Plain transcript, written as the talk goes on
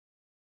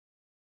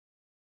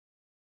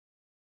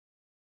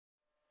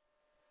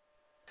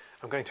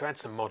I'm going to add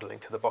some modelling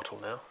to the bottle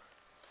now.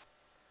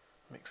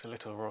 Mix a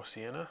little raw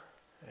sienna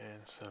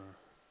and some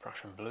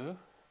Prussian blue.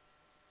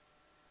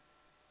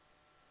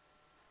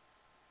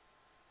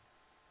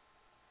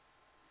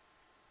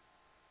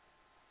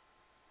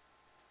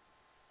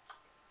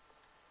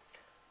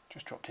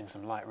 Just dropped in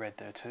some light red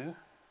there too,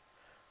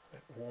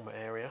 a warmer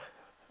area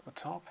at the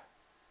top.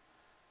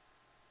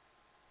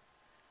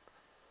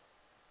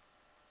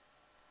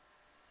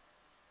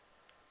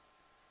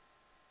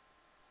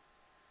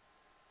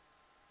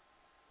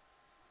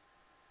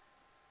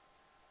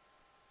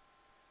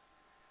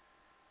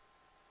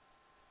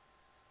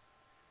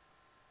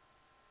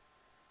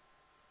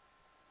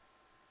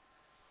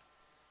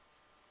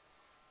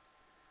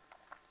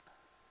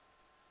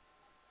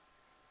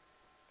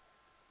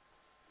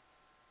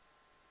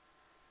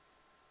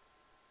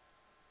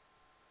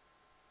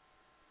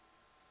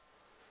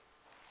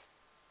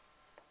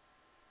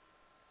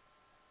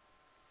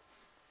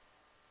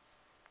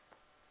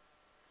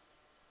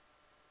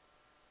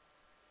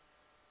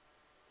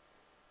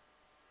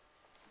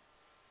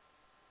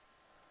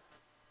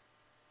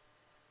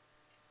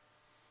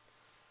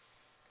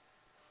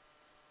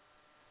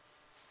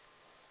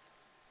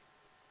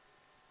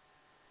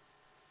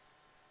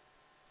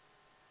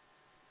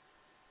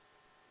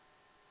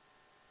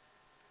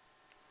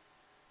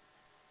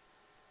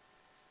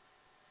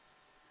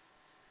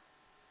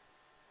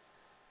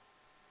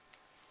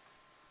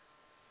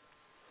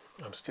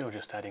 I'm still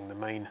just adding the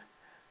main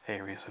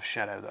areas of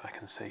shadow that I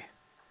can see.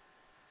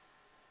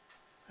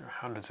 There are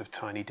hundreds of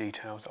tiny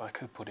details that I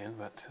could put in,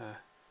 but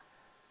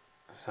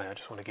as I say, I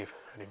just want to give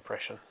an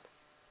impression.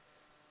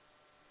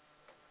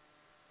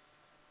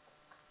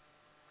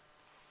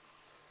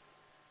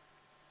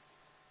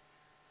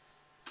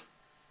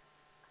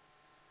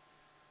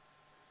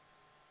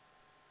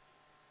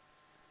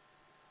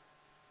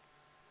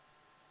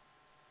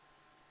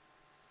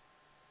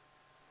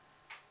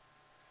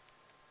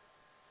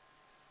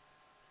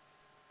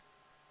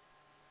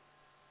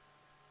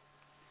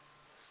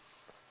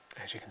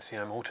 As you can see,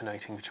 I'm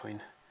alternating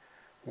between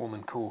warm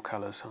and cool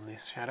colours on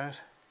these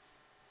shadows.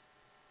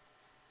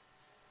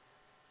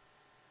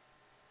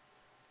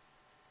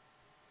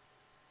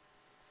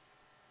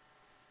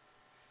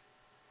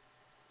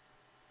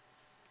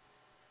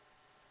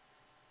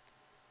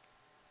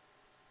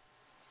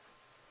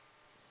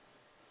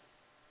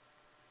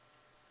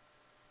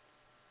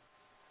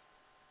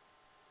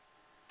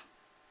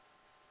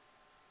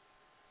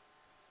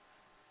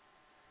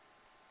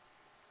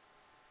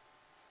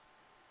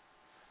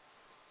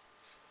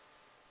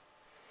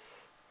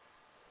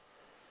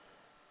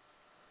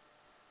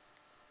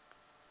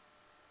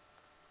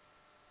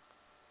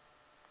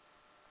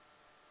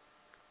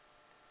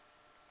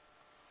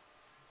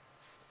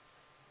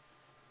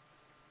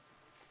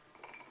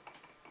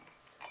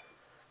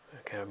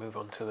 Okay, I'll move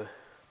on to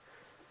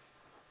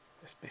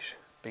this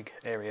big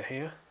area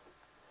here.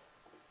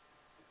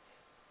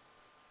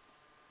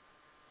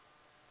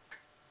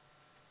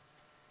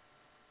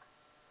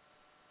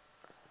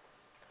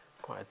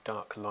 Quite a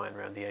dark line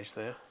around the edge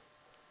there.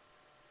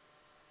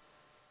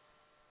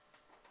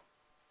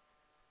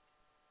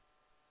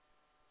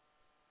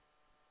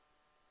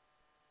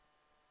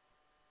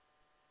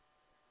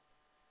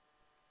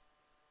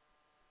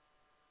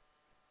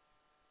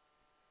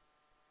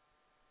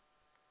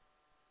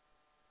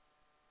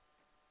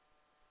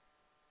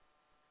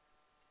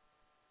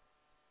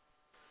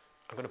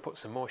 I'm going to put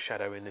some more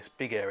shadow in this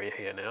big area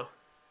here now.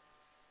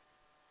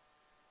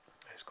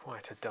 There's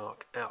quite a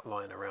dark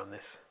outline around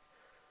this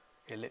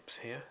ellipse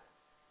here.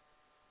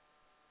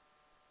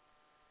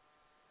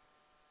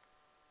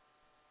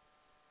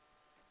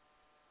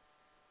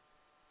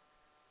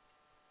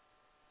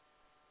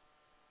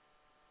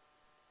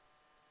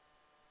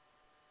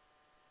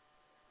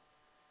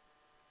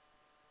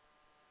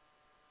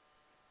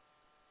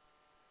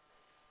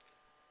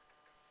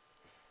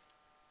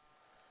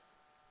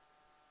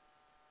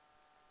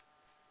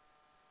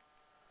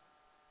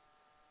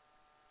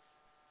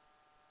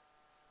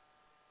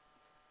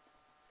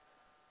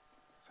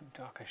 Some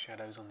darker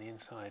shadows on the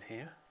inside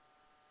here.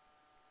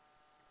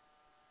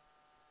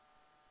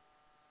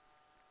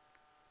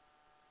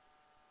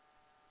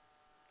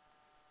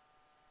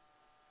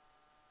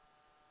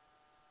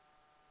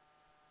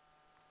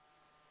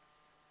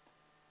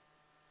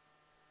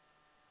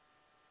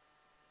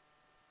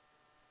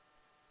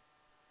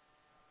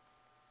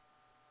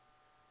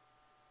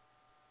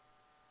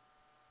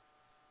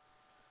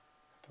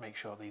 To make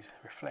sure these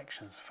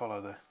reflections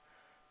follow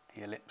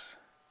the ellipse.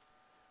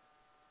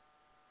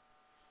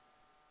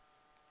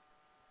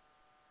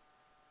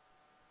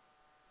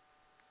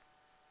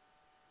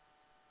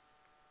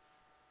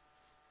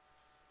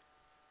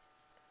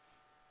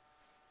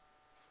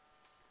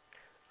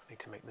 I need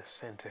to make the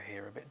centre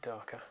here a bit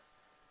darker.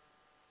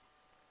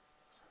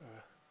 So,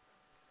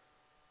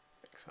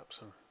 mix up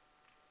some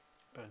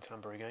burnt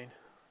umber again,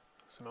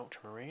 some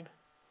ultramarine.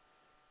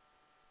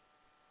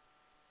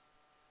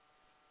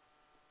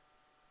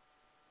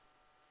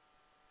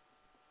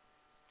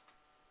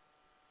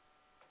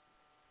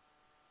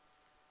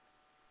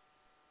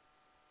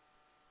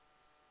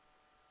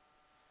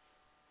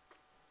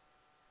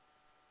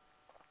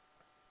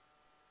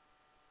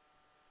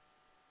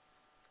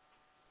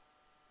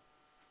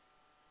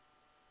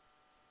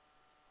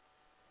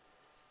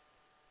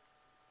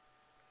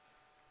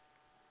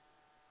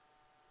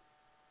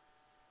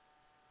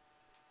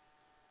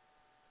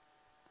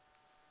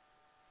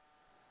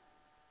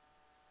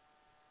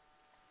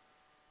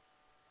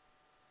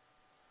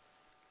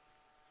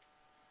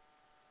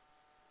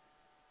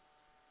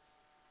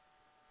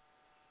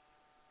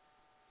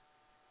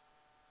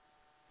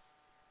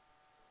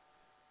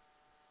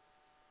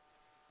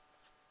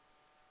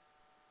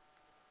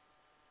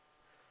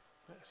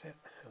 That's it,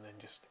 and then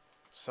just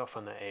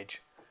soften that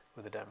edge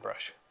with a damp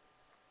brush.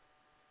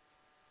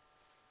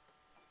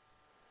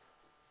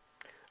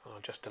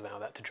 I'll just allow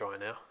that to dry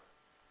now.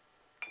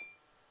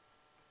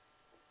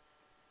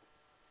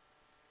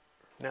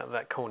 Now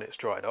that cornet's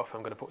dried off,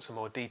 I'm going to put some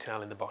more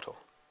detail in the bottle.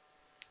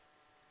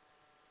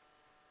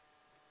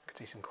 You can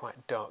see some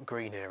quite dark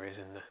green areas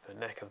in the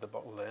neck of the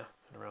bottle there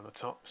and around the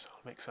top, so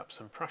I'll mix up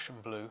some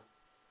Prussian blue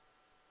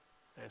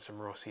and some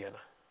raw sienna.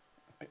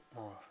 A bit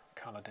more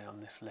colour down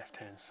this left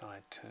hand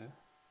side too.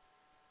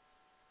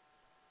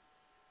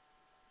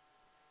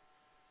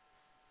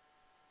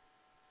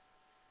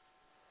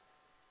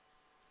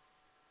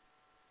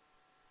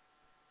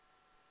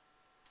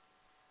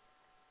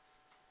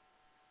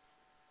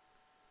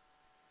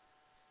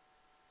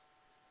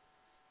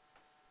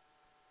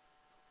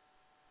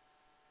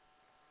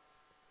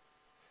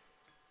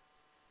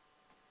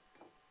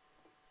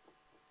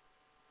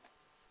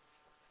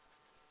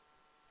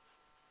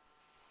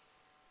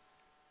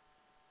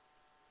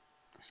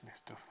 Just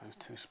lift off those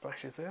two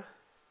splashes there.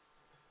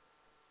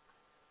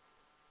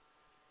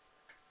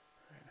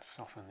 And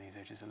soften these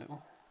edges a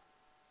little.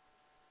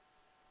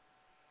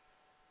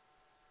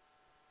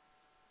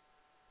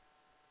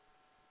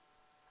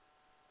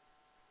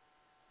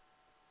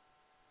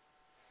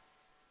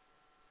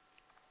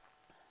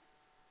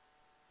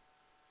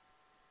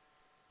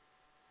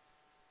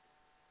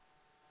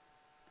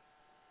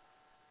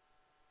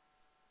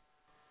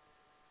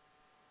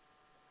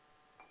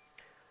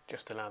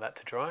 Just allow that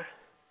to dry.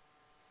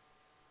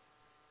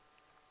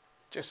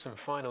 Just some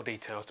final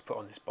details to put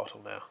on this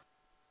bottle now.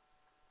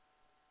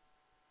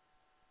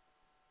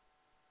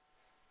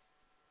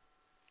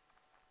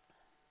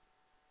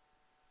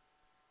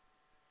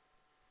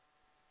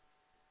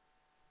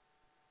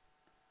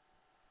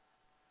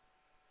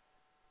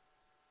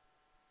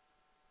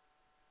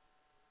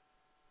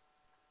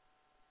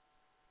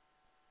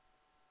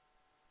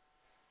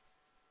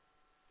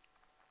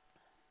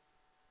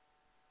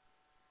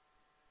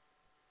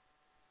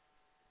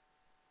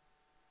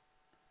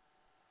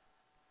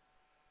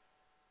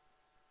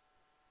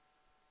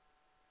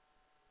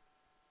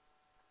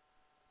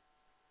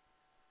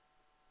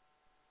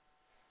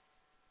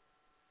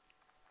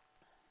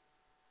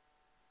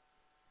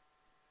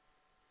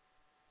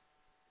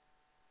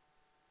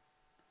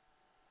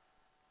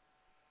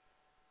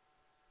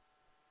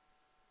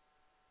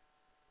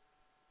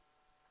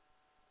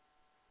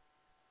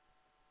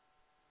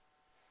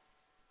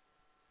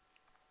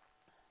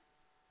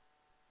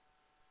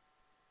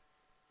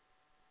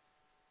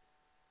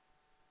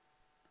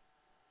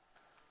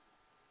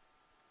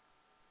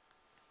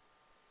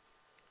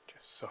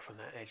 Soften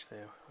that edge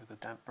there with a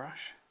damp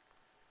brush.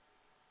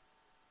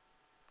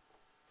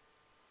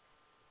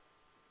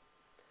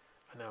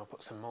 And now I'll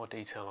put some more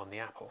detail on the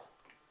apple.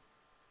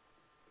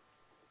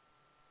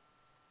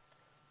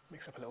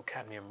 Mix up a little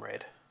cadmium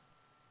red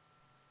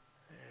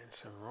and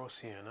some raw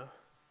sienna.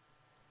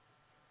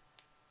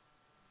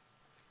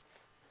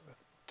 The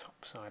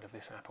top side of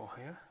this apple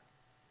here.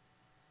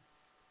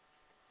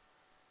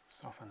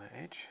 Soften the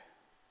edge.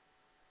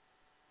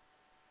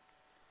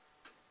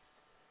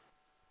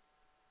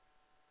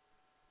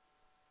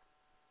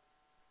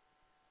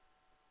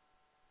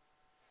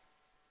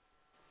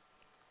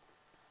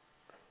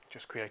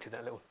 Just created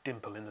that little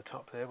dimple in the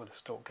top there where the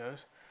stalk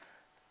goes.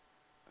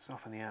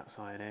 Soften the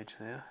outside edge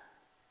there.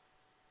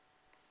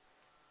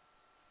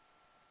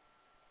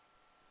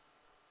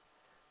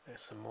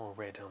 There's some more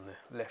red on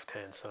the left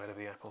hand side of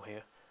the apple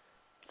here.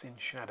 It's in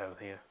shadow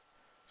here,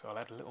 so I'll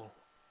add a little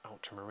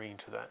ultramarine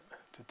to that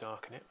to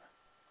darken it.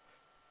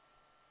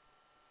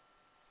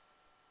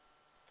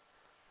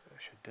 That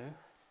should do.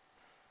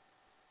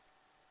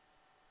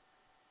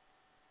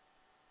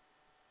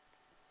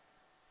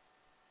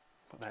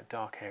 Put that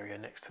dark area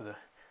next to the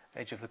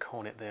edge of the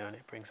cornet there, and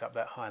it brings up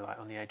that highlight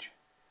on the edge.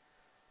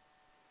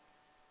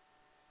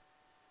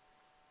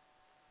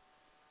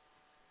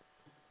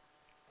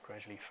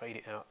 Gradually fade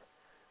it out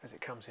as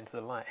it comes into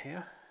the light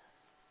here.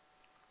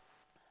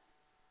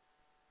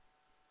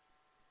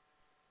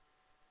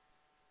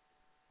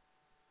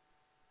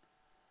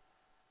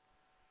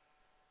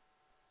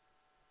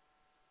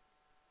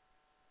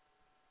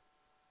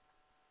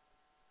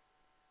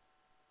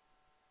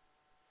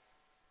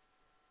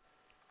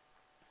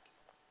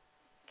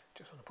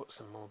 Just want to put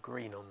some more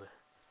green on the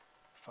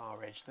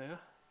far edge there,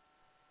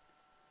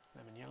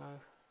 lemon yellow.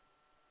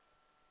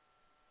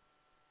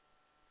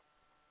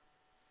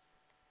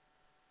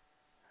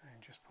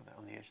 And just put that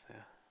on the edge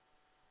there.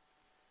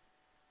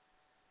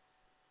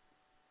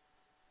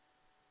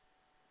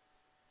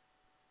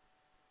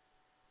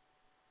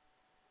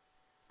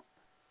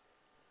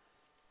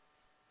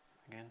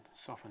 Again,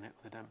 soften it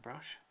with a damp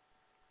brush.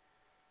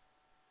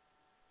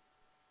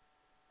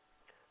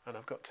 And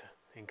I've got to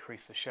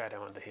increase the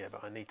shadow under here,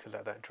 but I need to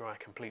let that dry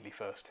completely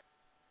first.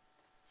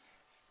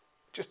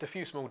 Just a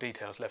few small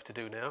details left to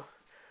do now.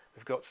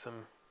 We've got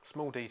some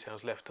small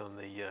details left on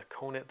the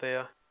cornet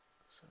there,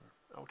 some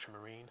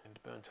ultramarine and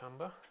burnt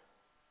umber,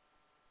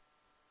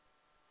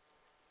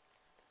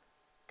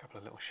 a couple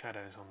of little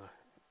shadows on the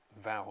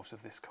valves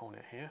of this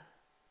cornet here.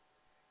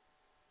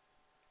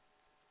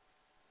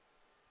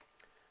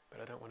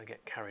 But I don't want to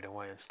get carried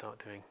away and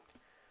start doing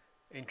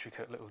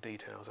intricate little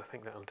details. I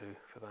think that'll do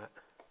for that.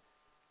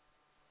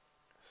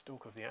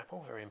 Stalk of the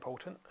apple, very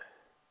important.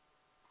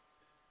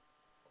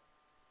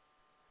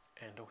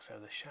 And also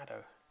the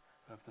shadow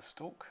of the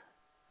stalk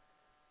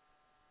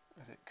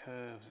as it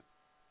curves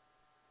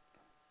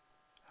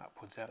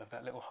upwards out of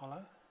that little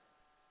hollow.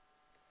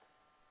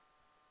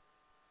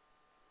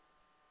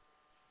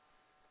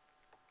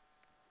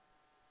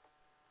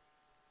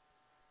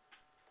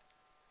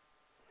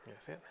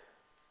 That's it.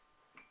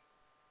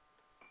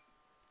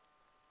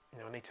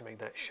 Now I need to make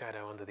that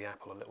shadow under the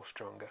apple a little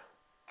stronger.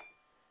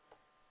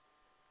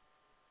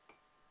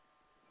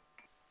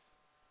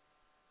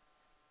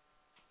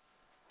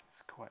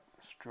 It's quite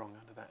strong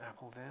under that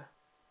apple there.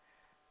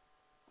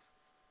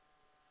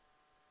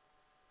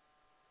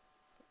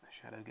 The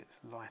shadow gets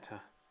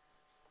lighter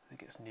as it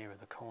gets nearer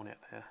the cornet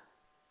there.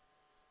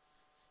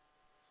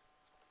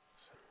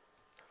 So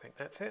I think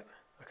that's it.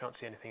 I can't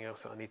see anything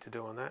else that I need to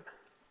do on that.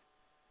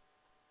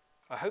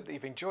 I hope that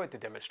you've enjoyed the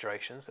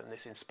demonstrations and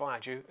this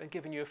inspired you and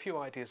given you a few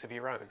ideas of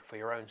your own for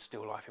your own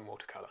still life in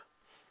watercolour.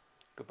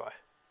 Goodbye.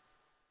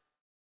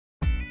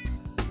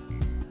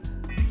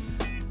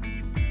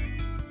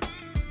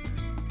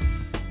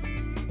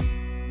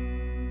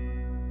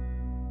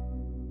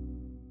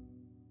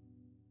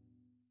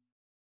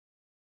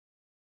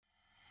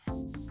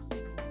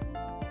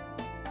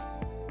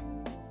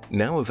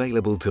 Now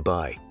available to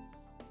buy.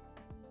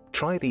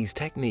 Try these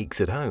techniques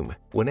at home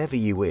whenever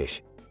you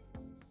wish.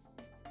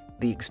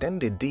 The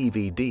extended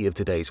DVD of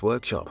today's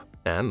workshop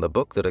and the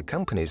book that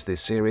accompanies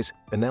this series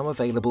are now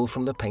available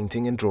from the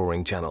Painting and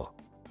Drawing channel.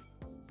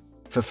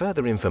 For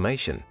further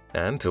information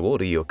and to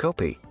order your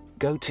copy,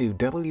 go to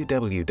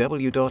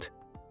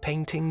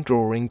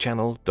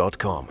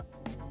www.paintingdrawingchannel.com.